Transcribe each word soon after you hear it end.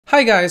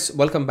Hi guys,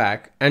 welcome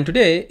back. And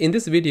today in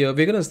this video,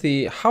 we're gonna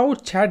see how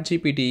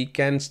ChatGPT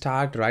can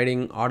start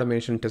writing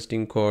automation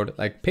testing code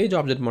like page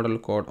object model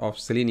code of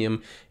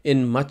Selenium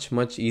in much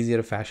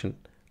easier fashion.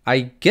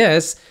 I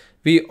guess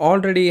we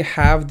already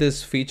have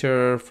this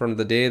feature from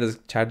the day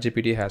that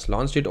ChatGPT has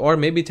launched it, or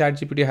maybe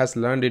ChatGPT has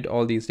learned it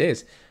all these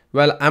days.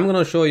 Well, I'm going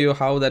to show you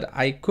how that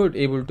I could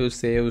able to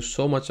save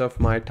so much of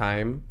my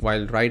time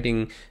while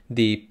writing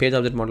the page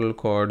object model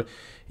code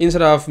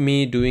instead of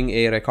me doing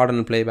a record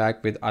and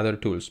playback with other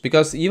tools.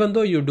 Because even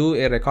though you do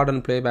a record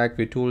and playback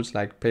with tools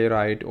like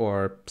Playwright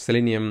or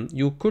Selenium,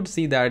 you could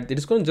see that it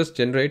is going to just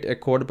generate a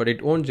code, but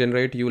it won't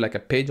generate you like a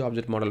page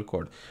object model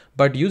code.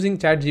 But using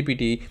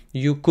ChatGPT,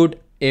 you could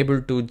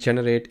able to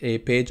generate a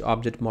page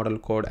object model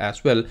code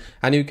as well,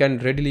 and you can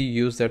readily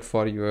use that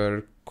for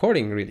your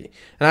coding really.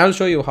 And I'll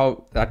show you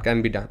how that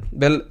can be done.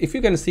 Well, if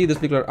you can see this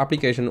particular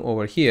application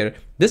over here,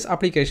 this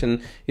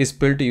application is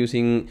built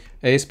using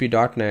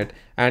ASP.NET,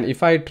 and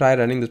if I try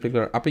running this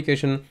particular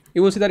application,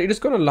 you will see that it is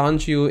going to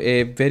launch you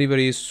a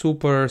very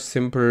super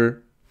simple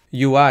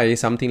UI,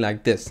 something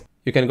like this.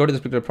 You can go to this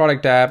particular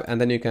product tab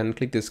and then you can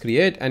click this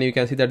create, and you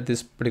can see that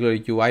this particular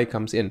UI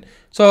comes in.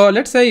 So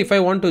let's say if I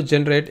want to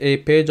generate a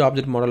page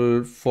object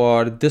model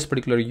for this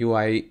particular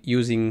UI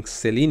using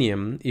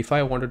Selenium, if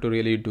I wanted to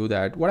really do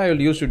that, what I will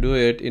use to do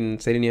it in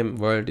Selenium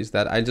world is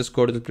that I just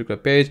go to this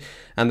particular page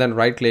and then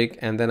right click,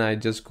 and then I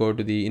just go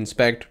to the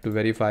inspect to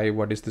verify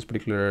what is this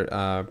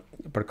particular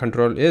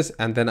control is,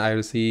 and then I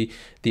will see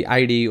the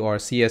ID or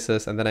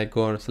CSS, and then I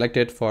go and select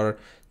it for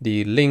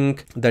the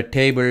link, the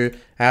table,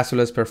 as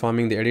well as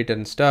performing the edit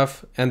and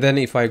stuff. And then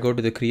if I go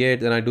to the create,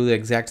 then I do the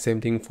exact same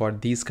thing for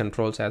these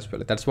controls as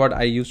well. That's what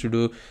I used to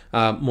do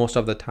most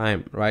of the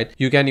time, right?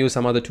 You can use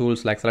some other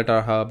tools like Select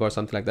Our Hub or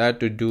something like that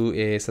to do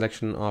a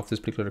selection of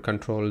this particular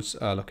controls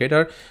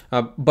locator.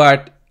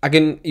 But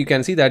again, you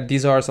can see that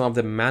these are some of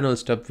the manual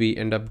stuff we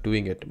end up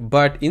doing it.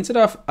 But instead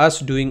of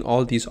us doing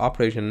all these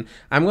operations,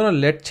 I'm gonna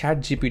let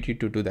ChatGPT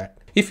to do that.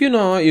 If you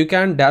know, you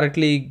can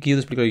directly give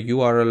this particular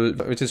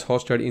URL which is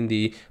hosted in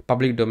the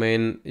public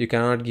domain. You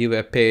cannot give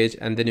a page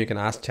and then you can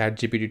ask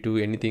ChatGPT to do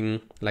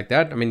anything like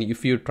that. I mean,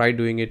 if you try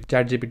doing it,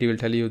 ChatGPT will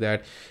tell you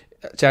that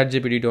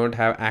ChatGPT don't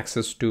have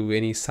access to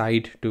any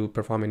site to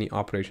perform any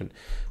operation.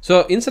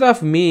 So instead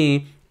of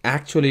me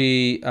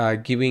actually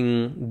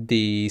giving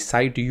the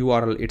site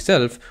URL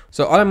itself,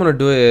 so all I'm going to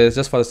do is,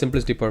 just for the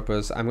simplicity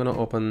purpose, I'm going to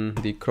open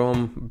the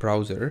Chrome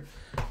browser,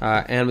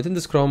 and within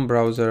this Chrome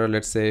browser,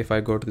 let's say if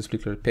I go to this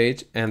particular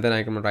page, and then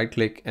I'm going to right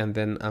click, and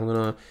then I'm going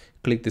to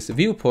click this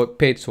view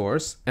page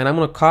source, and I'm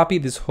going to copy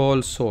this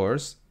whole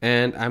source,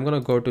 and I'm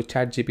going to go to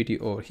ChatGPT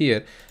over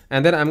here,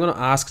 and then I'm going to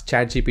ask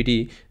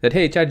ChatGPT that,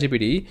 hey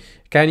ChatGPT,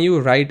 can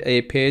you write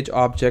a page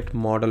object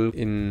model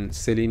in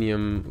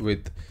Selenium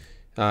with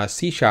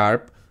C#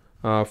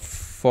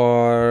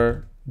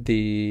 for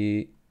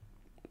the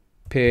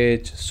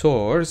page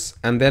source,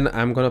 and then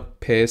I'm gonna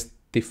paste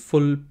the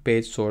full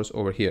page source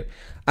over here.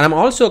 And I'm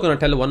also gonna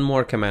tell one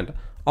more command.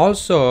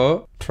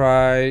 Also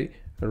try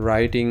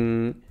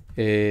writing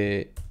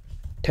a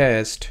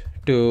test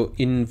to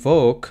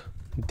invoke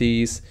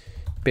these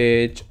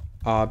page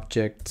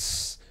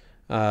objects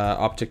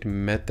object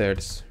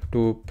methods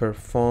to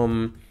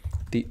perform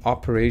the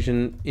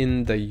operation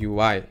in the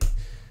UI.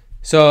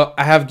 So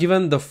I have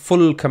given the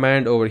full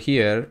command over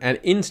here, and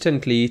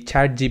instantly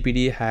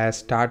ChatGPT has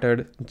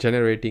started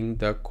generating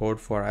the code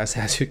for us,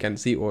 as you can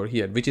see over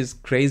here, which is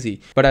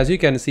crazy. But as you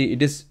can see,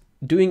 it is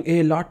doing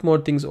a lot more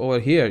things over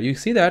here. You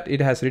see that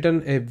it has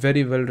written a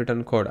very well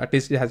written code. At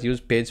least it has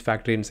used page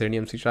factory in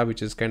Selenium C#,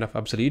 which is kind of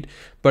obsolete,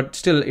 but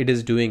still it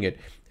is doing it.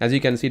 As you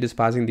can see, it is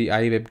passing the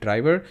iWeb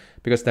driver,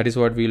 because that is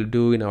what we'll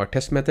do in our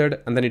test method.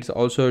 And then it's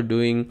also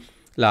doing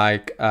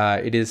like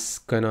it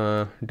is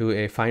gonna do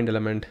a find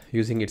element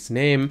using its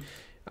name,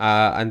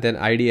 and then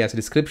ID as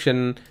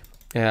description,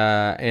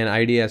 and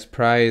ID as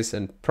price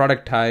and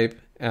product type,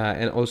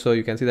 and also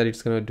you can see that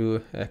it's gonna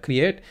do a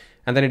create,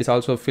 and then it is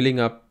also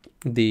filling up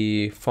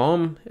the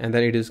form, and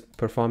then it is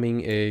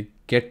performing a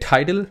get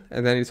title,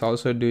 and then it's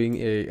also doing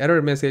a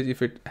error message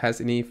if it has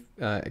any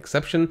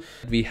exception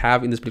we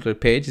have in this particular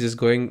page. It is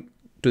going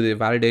to the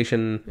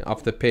validation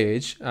of the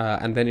page,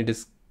 and then it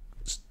is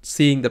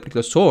seeing the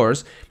particular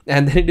source,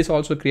 and then it is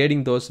also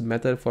creating those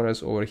method for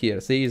us over here.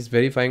 See, it's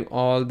verifying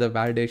all the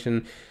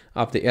validation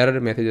of the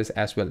error messages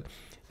as well.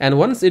 And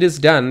once it is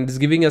done, it's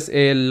giving us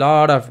a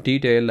lot of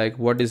detail like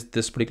what is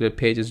this particular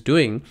page is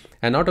doing.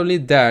 And not only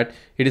that,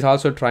 it is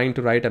also trying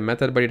to write a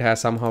method, but it has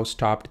somehow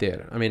stopped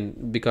there. I mean,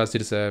 because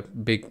it is a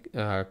big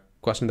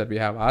question that we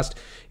have asked.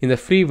 In the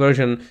free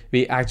version,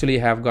 we actually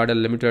have got a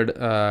limited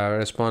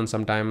response.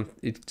 Sometimes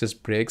it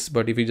just breaks,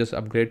 but if you just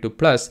upgrade to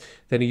plus,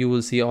 then you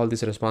will see all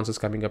these responses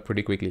coming up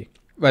pretty quickly.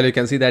 Well, you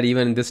can see that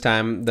even this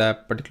time the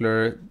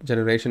particular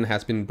generation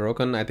has been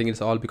broken. I think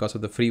it's all because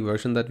of the free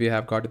version that we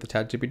have got with the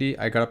ChatGPT.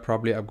 I gotta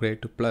probably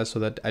upgrade to plus so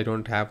that I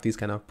don't have these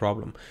kind of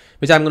problem,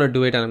 which I'm gonna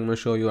do it, and I'm gonna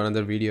show you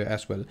another video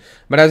as well.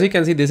 But as you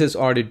can see, this is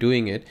already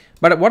doing it.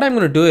 But what I'm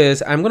gonna do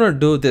is I'm gonna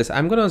do this.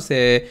 I'm gonna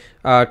say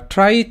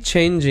try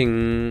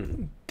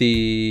changing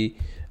the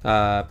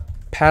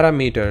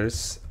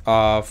parameters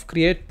of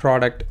create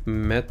product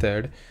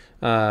method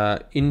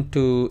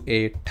into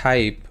a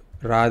type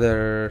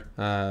rather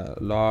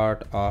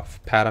lot of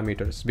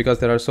parameters, because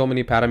there are so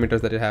many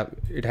parameters that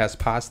it has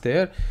passed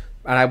there,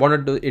 and I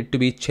wanted it to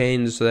be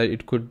changed so that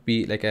it could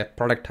be like a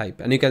product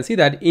type. And you can see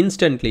that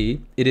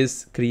instantly it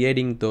is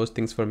creating those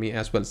things for me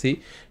as well.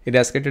 See, it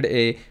has created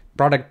a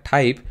product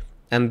type,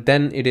 and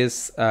then it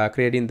is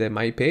creating the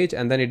my page,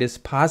 and then it is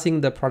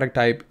passing the product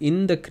type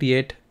in the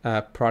create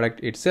product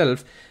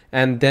itself,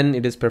 and then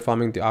it is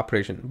performing the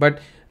operation. But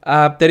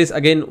there is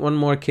again one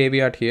more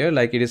caveat here,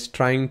 like it is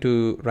trying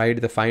to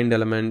write the find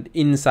element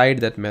inside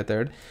that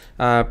method.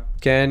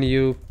 Can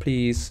you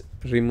please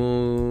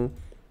remove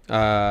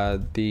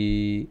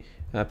the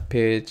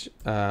page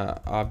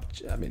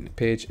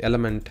page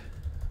element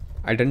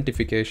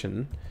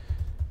identification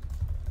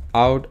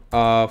out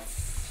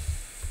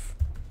of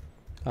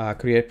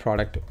create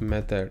product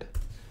method?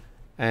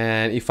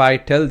 And if I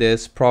tell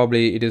this,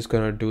 probably it is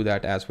going to do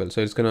that as well. So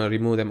it's going to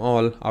remove them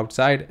all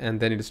outside, and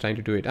then it is trying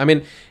to do it. I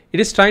mean, it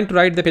is trying to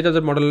write the page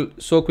object model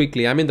so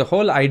quickly. I mean, the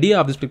whole idea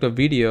of this particular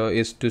video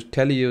is to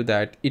tell you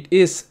that it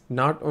is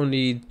not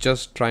only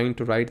just trying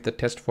to write the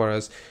test for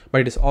us,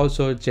 but it is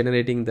also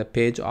generating the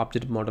page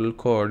object model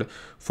code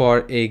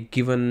for a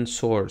given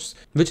source,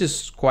 which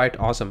is quite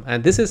awesome.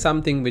 And this is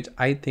something which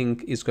I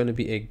think is going to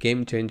be a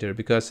game changer,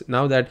 because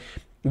now that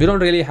we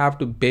don't really have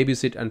to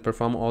babysit and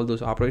perform all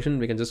those operations,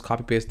 we can just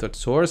copy paste that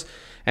source,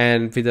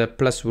 and with a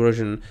plus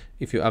version,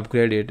 if you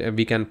upgrade it,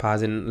 we can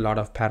pass in a lot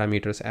of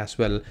parameters as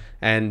well,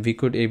 and we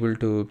could able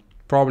to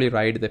probably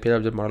write the page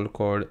object model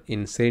code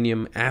in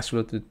Selenium as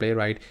well as with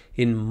Playwright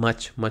in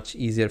much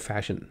easier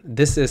fashion.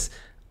 This is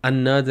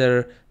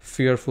another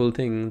fearful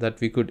thing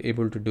that we could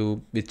able to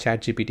do with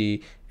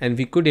ChatGPT, and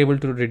we could able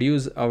to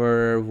reduce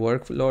our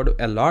workload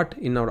a lot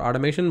in our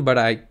automation. But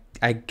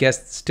I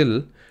guess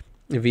still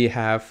we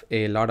have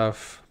a lot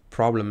of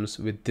problems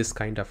with this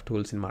kind of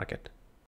tools in market.